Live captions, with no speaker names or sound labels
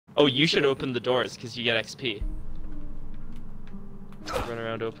Oh, you should open the doors because you get XP. Run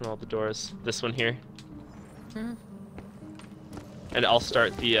around, open all the doors. This one here. Mm-hmm. And I'll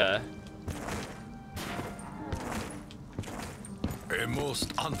start the A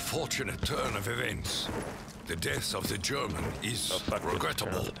most unfortunate turn of events. The death of the German is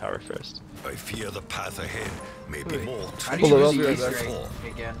regrettable. Turn on the power first. I fear the path ahead may be more How do you use the treacherous Easter before.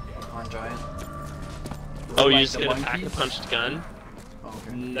 egg again on Giant? Oh, you Like just the get a monkey? pack-a-punched gun? Oh,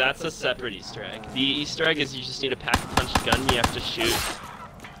 okay. That's a separate Easter egg. The Easter egg is you just need a pack-a-punched gun. You have to shoot.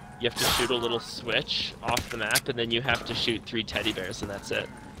 You have to shoot a little switch off the map, and then you have to shoot 3 teddy bears, and that's it.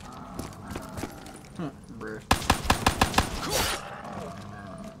 Bruh.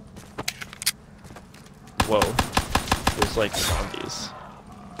 Whoa. There's like zombies.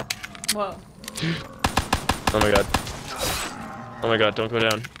 Whoa. Oh my god. Oh my god, don't go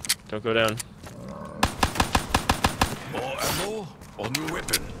down. Don't go down. More ammo or new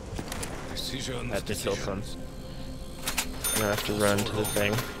weapon? Decisions. Had to kill some. I'm gonna have to run to the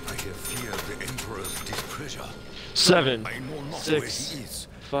thing. I have feared the Emperor's displeasure. 7, I know not 6, where he is,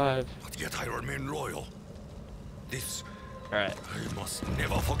 5. but yet I remain loyal. This Alright. I must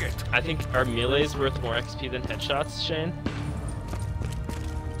never forget. I think our melee is worth more XP than headshots, Shane.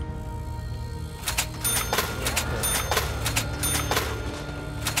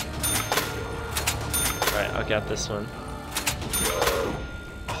 Alright, I'll get this one.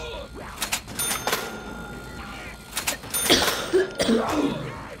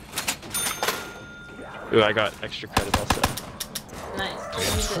 Ooh, I got extra credit also. Nice. A I'll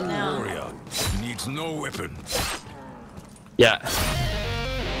use it true now. warrior needs no weapon. Yeah.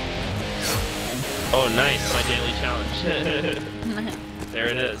 Oh, nice, my daily challenge. There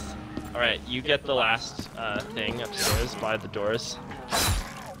it is. Alright, you get the last thing upstairs by the doors.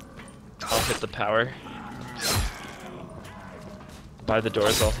 I'll hit the power. By the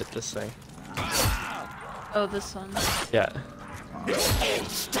doors, I'll hit this thing. Oh, this one. Yeah.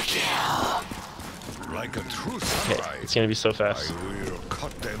 Like a true Okay, samurai, it's gonna be so I fast. will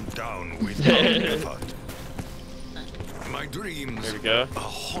cut them down without effort. My dreams There we go. are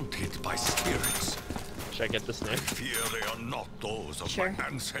haunted by spirits. Should I get this I nuke? fear they are not those of Sure. my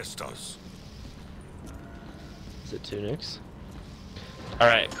ancestors. Is it 2 nukes?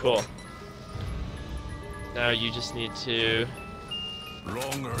 Alright, cool. Now you just need to...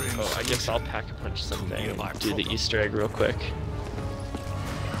 Long range. Oh, I guess I'll pack-a-punch something nearby and do the problem. Easter egg real quick.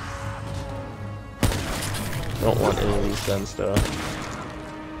 Don't want any of these guns though.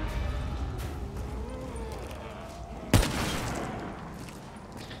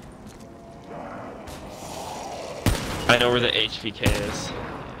 I know where the HVK is.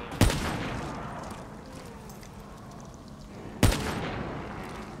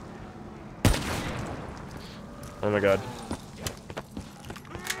 Oh my god.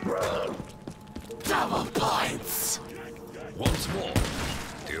 Double points. Once more,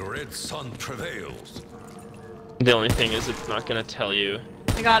 the red sun prevails. The only thing is it's not gonna tell you.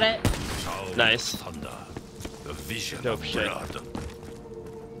 I got it. Sound Nice. thunder. The vision Dope of shit. blood.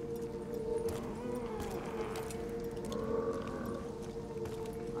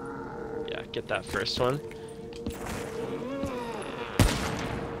 Yeah, get that first one.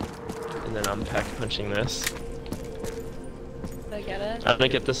 And then I'm pack punching this. Did I get it? I'm gonna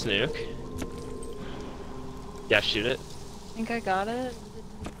get this nuke. Yeah, shoot it. I think I got it.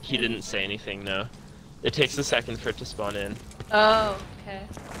 He didn't say anything, no. It takes a second for it to spawn in. Oh, okay.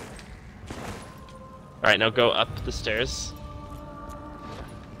 Alright, now go up the stairs.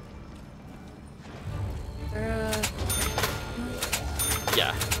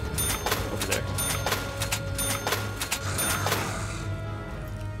 Yeah. Over there.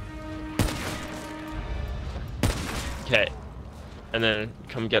 Okay. And then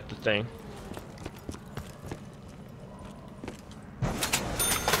come get the thing.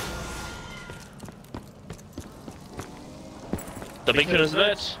 The big is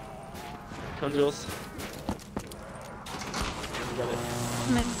bitch! Come, Jules. You got it.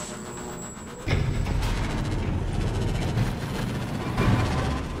 Come in.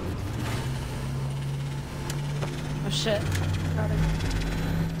 Oh shit. Got it.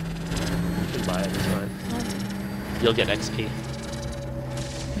 You can buy it, it's fine. You'll get XP.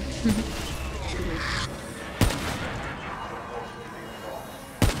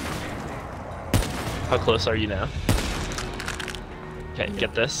 How close are you now? Okay,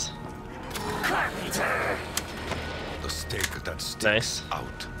 get this. The stake that sticks Nice.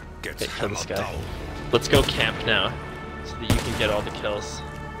 out gets Okay, kill this hammered guy. down. Let's go camp now, so that you can get all the kills.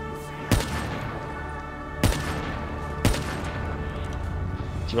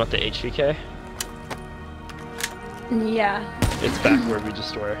 Do you want the HVK? Yeah. It's back where we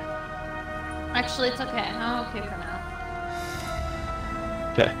just were. Actually, it's okay. I'm okay for now.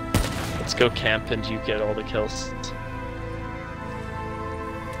 Okay. Let's go camp and you get all the kills.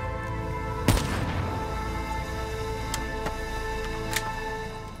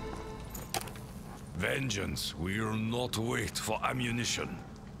 Vengeance will not wait for ammunition.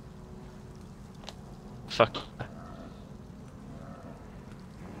 Fuck.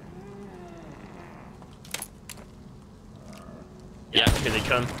 Yeah, here they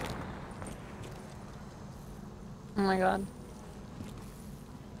come. Oh my god.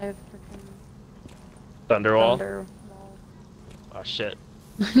 I have freaking Thunderwall. Thunderwall. Oh shit.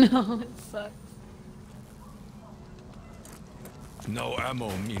 No, it sucks. No ammo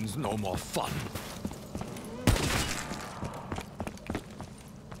means no more fun.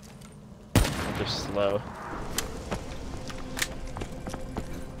 They're slow.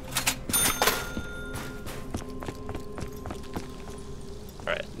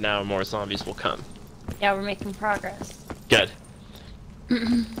 Alright, now more zombies will come. Yeah, we're making progress. Good.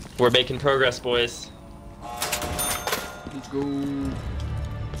 We're making progress, boys. Let's go.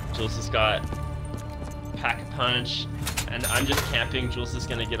 Jules has got Pack-a-Punch, and I'm just camping. Jules is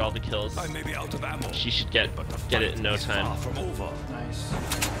gonna get all the kills. I may be out of ammo. She should get it in no It's time. far from over. Nice.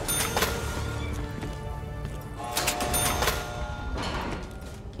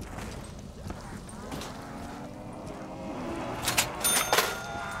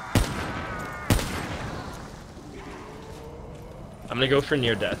 I'm gonna go for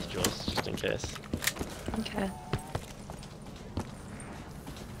near death, Jules, just in case. Okay.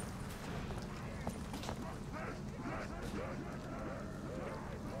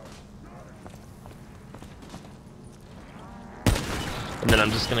 And then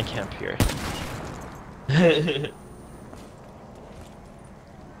I'm just gonna camp here. If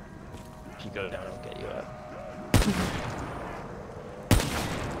you go down, I'll get you up.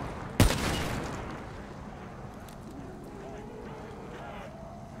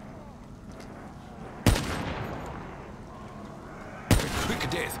 Quick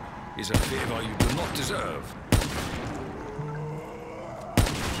death is a favor you do not deserve.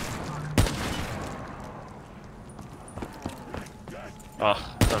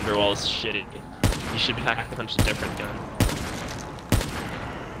 Oh, Thunderwall is shitty. You should pack-a-punch a different gun,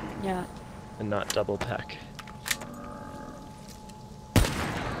 Yeah. and not double pack.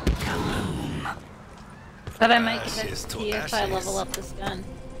 But I might get Ashes to XP if I ashes. level up this gun.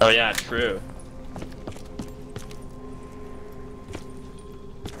 Oh yeah, true.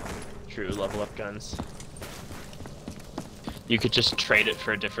 True, level up guns. You could just trade it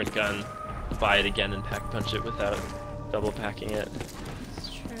for a different gun, buy it again and pack-punch it without double packing it.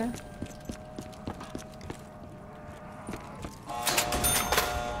 It's true.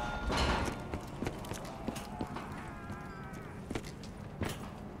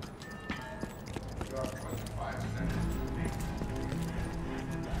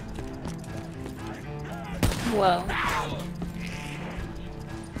 Whoa.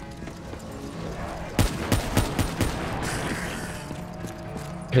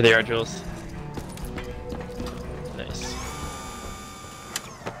 Here they are, Jules. Nice.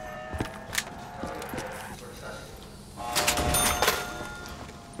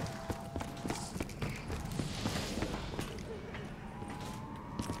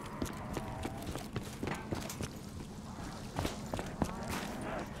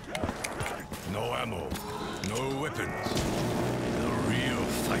 No ammo, no weapons. The real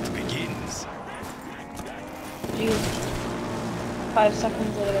fight begins. Jeez. 5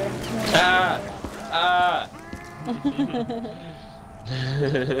 seconds later. Ah! Ah!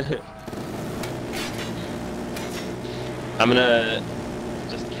 I'm gonna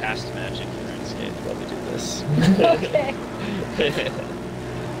just cast magic in RuneScape while we do this. Okay.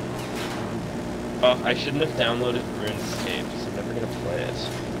 Oh, I shouldn't have downloaded RuneScape, so I'm never gonna play it.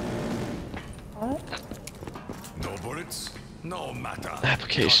 What? No bullets, no matter.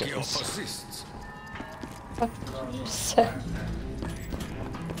 Applications. Tokyo persists. What did you just say?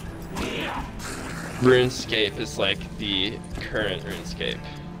 RuneScape is like the current RuneScape.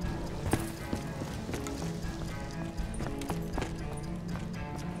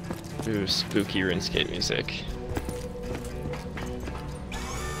 Ooh, spooky RuneScape music.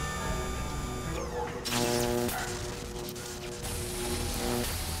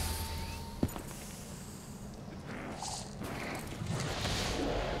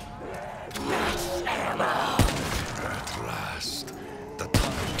 At last, the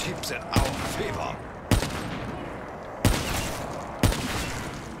tide tips in our favor.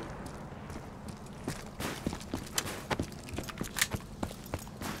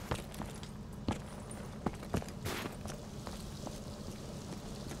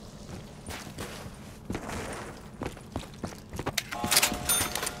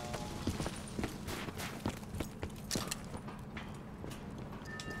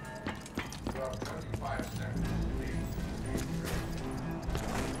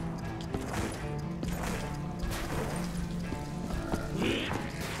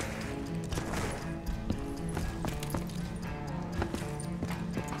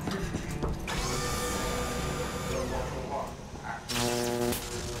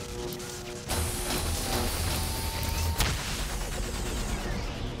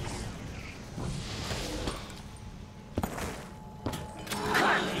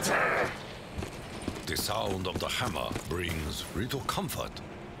 sound of the hammer brings little comfort.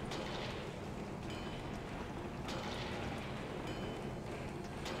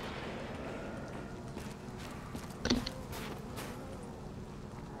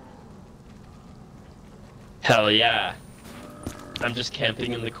 Hell yeah. I'm just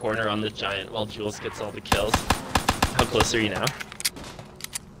camping in the corner on the giant while Jules gets all the kills. How close are you now?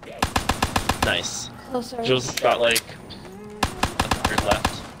 Nice. Closer. Jules has got like a third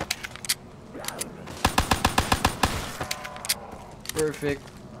left. Perfect.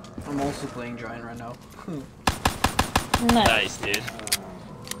 I'm also playing giant right now. Nice, dude.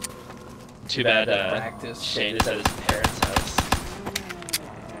 Too bad practice. Shane is at his parents' house.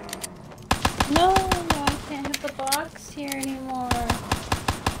 No, I can't hit the box here anymore.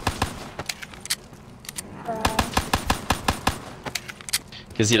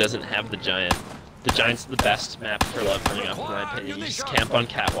 Because he doesn't have the giant. The giant's the best map for love running up, in my opinion. You just camp on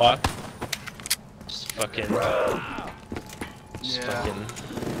catwalk. Just fucking... Just fucking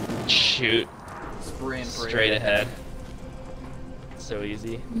shoot straight ahead. So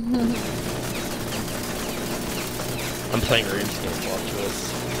easy. I'm playing RuneScape while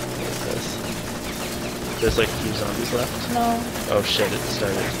Jules does this. There's like a few zombies left. No. Oh shit, it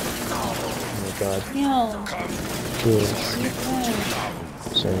started. Oh my god. No. Jules.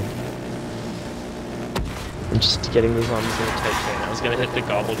 Sorry. I'm just getting the zombies in a tight train. I was gonna hit the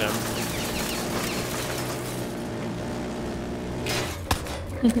gobble gun.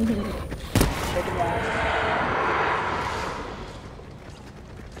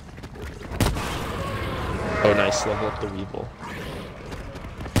 Oh nice, level up the Weevil.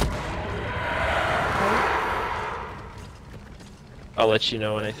 I'll let you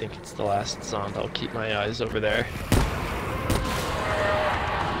know when I think it's the last zombie. I'll keep my eyes over there.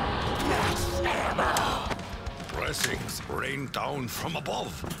 Blessings rain down from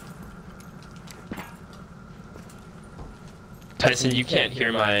above. Tyson, you can't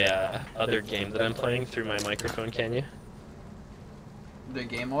hear my other game that I'm playing through my microphone, can you? The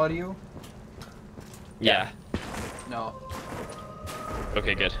game audio? Yeah. No.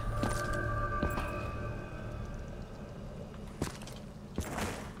 Okay, good.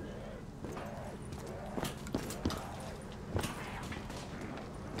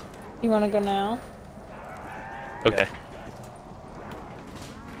 You wanna go now? Okay.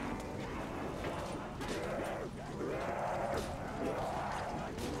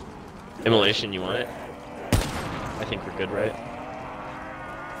 Immolation, you want it? I think we're good, right?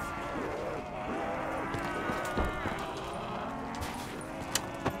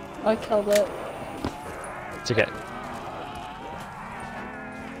 I killed it. It's okay.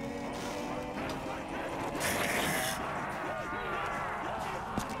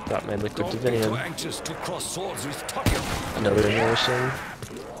 Got my liquid Don't be too divinium. anxious to cross swords with Tokyo. Another immolation.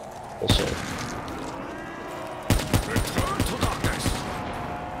 Bullshit. Return to darkness.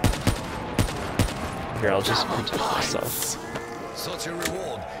 Here, I'll just protect myself. Such a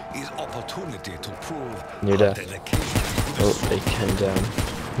reward is opportunity to prove Near our death. dedication to the Oh, soul. they came down.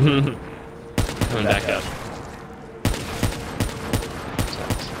 Coming back up.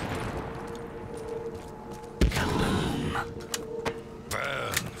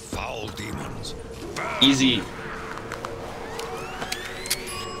 Burn, foul demons. Burn. Easy.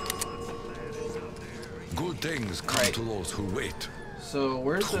 Good things come to those who wait. So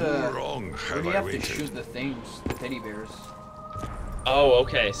where's Too the... long Where have do you I have to waited. shoot the things? The teddy bears? Oh,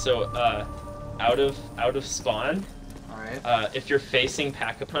 okay. So, out of spawn, Alright. if you're facing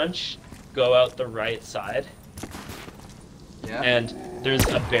Pack-a-Punch, go out the right side, Yeah. and there's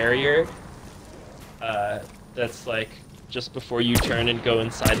a barrier that's like just before you turn and go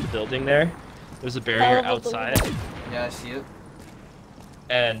inside the building there. There's a barrier outside, Yeah, I see it.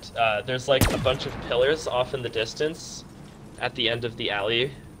 and there's like a bunch of pillars off in the distance at the end of the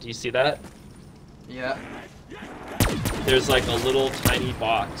alley. Do you see that? Yeah. There's like a little tiny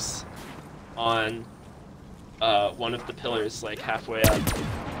box on one of the pillars, like halfway up.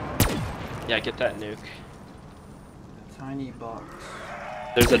 Yeah, get that nuke. Tiny box.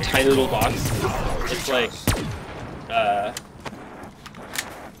 There's a tiny little box. It's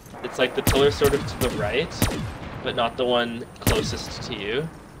like the pillar sort of to the right, but not the one closest to you.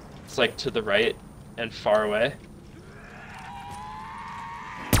 It's like to the right and far away.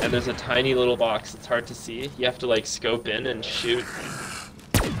 And there's a tiny little box. It's hard to see. You have to like scope in and shoot.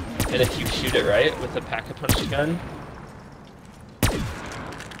 And if you shoot it right with a Pack-a-Punch gun,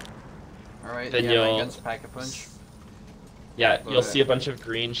 Alright, then yeah, you'll... my gun's Pack-a-Punch. Yeah, you'll see a bunch of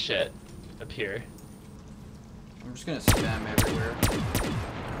green shit appear. I'm just gonna spam everywhere.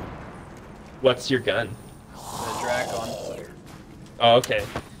 What's your gun? The Dracon. Oh, okay.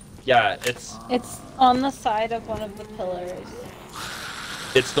 Yeah, it's on the side of one of the pillars.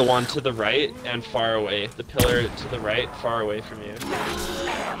 it's the one to the right and far away. The pillar to the right, far away from you.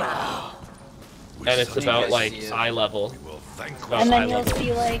 And it's about like eye level. And then you'll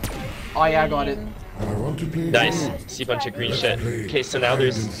see like. Oh yeah, I got it. Nice. See a bunch of green shit. Okay, so now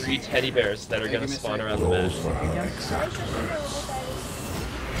there's 3 teddy bears that are gonna spawn around the map.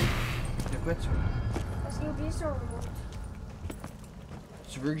 Parce qu'il a oublié son remote.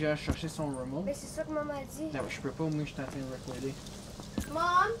 Tu veux que j'aille chercher son remote? Mais c'est ça que maman a dit. Non, je peux pas, moi je suis en train de recorder.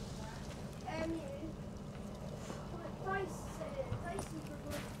 Mom?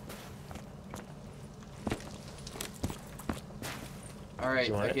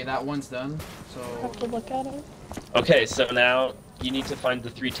 Alright, okay, that one's done. So Have to look at it. Okay, so now you need to find the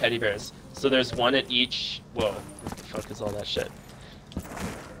 3 teddy bears. So there's one at each. Whoa, what the fuck is all that shit?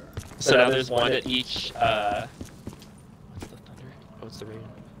 So now there's one at each. What's the thunder? Oh, it's the rain.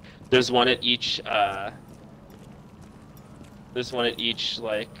 There's one at each. There's one at each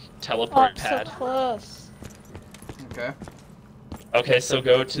like teleport pad. So close. okay. Okay, so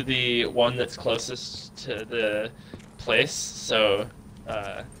go to the one that's closest to the place. So.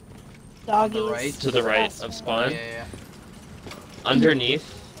 Doggies. Right. To the right of spawn. Yeah.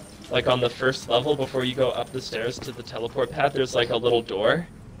 Underneath, like on the first level before you go up the stairs to the teleport pad, there's like a little door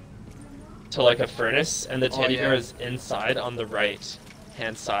to like a furnace, and the teddy bear is inside on the right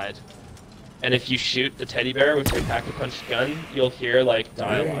hand side. And if you shoot the teddy bear with your pack-a-punch gun, you'll hear like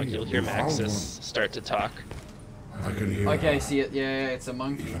dialogue. You'll hear Maxis start to talk. Okay, I see it. Yeah, it's a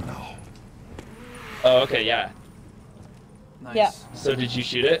monkey. Oh, okay, yeah. Nice. Yeah. So did you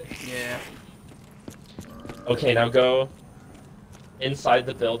shoot it? Yeah. Okay, now go inside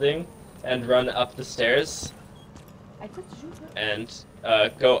the building and run up the stairs and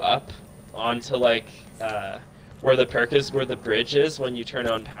go up onto like where the perk is, where the bridge is. When you turn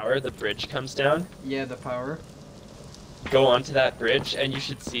on power, the bridge comes down. Yeah, the power. Go onto that bridge and you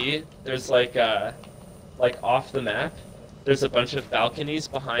should see there's like off the map, there's a bunch of balconies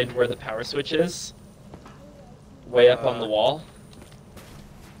behind where the power switch is. Way up on the wall.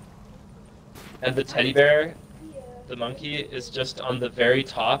 And the teddy bear, the monkey, is just on the very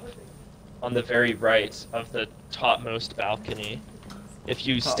top, on the very right of the topmost balcony. If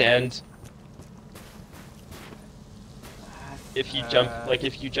you stand... If you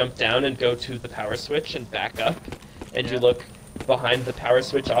jump down and go to the power switch and back up, and you look behind the power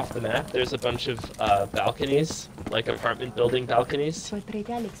switch off the map, there's a bunch of balconies, like apartment building balconies.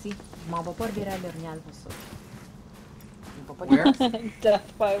 Where?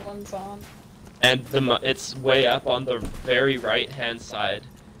 Death by one's on. And it's way up on the very right-hand side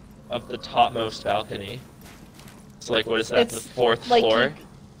of the topmost balcony. It's like, what is that, the 4th like floor?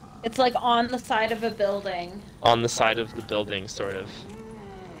 It's like on the side of a building. On the side of the building, sort of.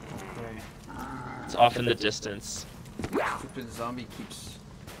 Okay. It's off in the distance. Stupid zombie keeps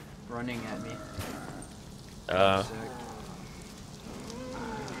running at me.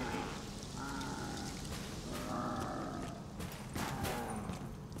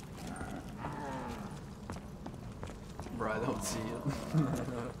 Bro, I don't see it.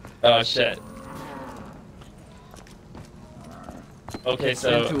 Oh, shit. Okay, It's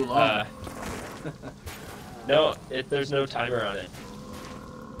been so, too long. no, there's no timer on it.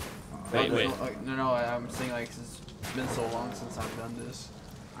 Wait. No, I'm saying like it's been so long since I've done this.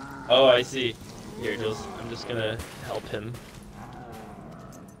 Oh, I see. Here, Jules, I'm just gonna help him.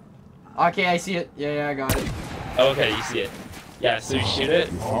 Okay, I see it. Yeah, I got it. Oh, okay, you see it. Yeah, so you shoot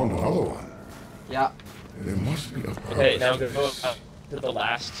it. You found another one. Yeah. There must be a purpose. Okay, now go up to the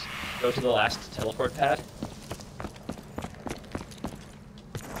last. Go to the last teleport pad.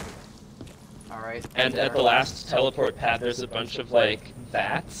 Alright. And at the last teleport pad, there's a bunch of like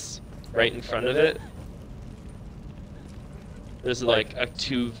vats right in front of it. There's like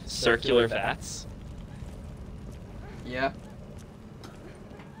 2 circular vats. Yeah.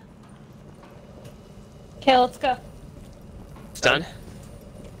 Okay, let's go. It's done?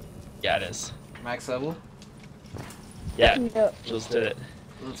 Yeah, it is. Max level. Yeah, Yep. Jules did it.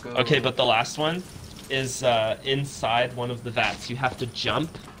 Let's go. Okay, but the last one is inside one of the vats. You have to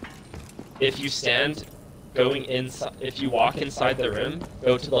jump. If you stand going inside, if you walk inside the room,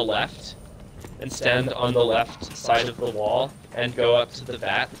 go to the left and stand on the left side of the wall and go up to the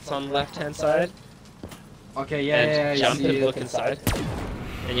vat that's on the left-hand side. Okay, And yeah, jump I see and it. look inside.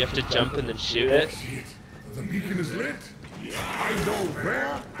 And you have to jump and then shoot it. The beacon is lit. I know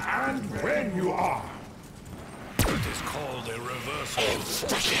where and when you are. It is called a reversal.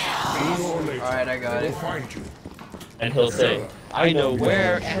 Alright, I got it. We'll find you. And he'll say, I know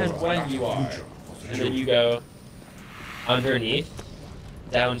where and when you are. And then you go underneath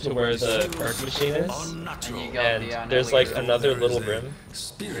down to where the arc machine is, And you got the, and there's like another little room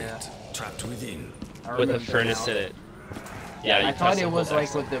Spirit trapped within. I with a remember furnace now. in it. Yeah, you I press thought and it hold was like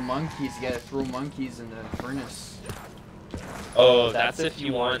X. with the monkeys, you gotta throw monkeys in the furnace. Oh, that's if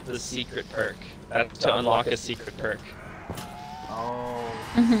you want the secret perk. That's to unlock a secret perk. Oh.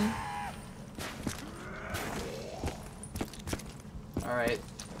 Mhm. Alright,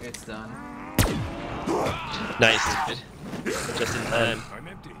 it's done. Nice, dude. Just in time. I'm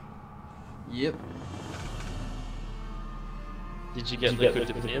empty. Yep. Did you get liquid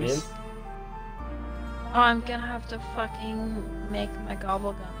opinions? Oh, I'm gonna have to fucking make my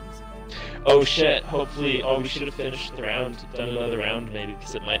gobble guns. Oh shit, hopefully, oh we should have finished the round, done another round maybe,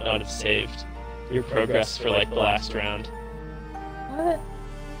 because it might not have saved your progress for like the last round. What?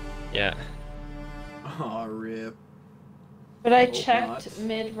 Yeah. Aw, rip. But I Hope checked not.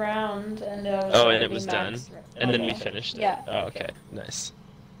 mid-round and it was Oh, and it already was done? max. And then we Okay. finished it? Yeah. Oh, okay, nice.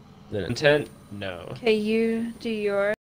 Then intent? No. Okay, you do yours.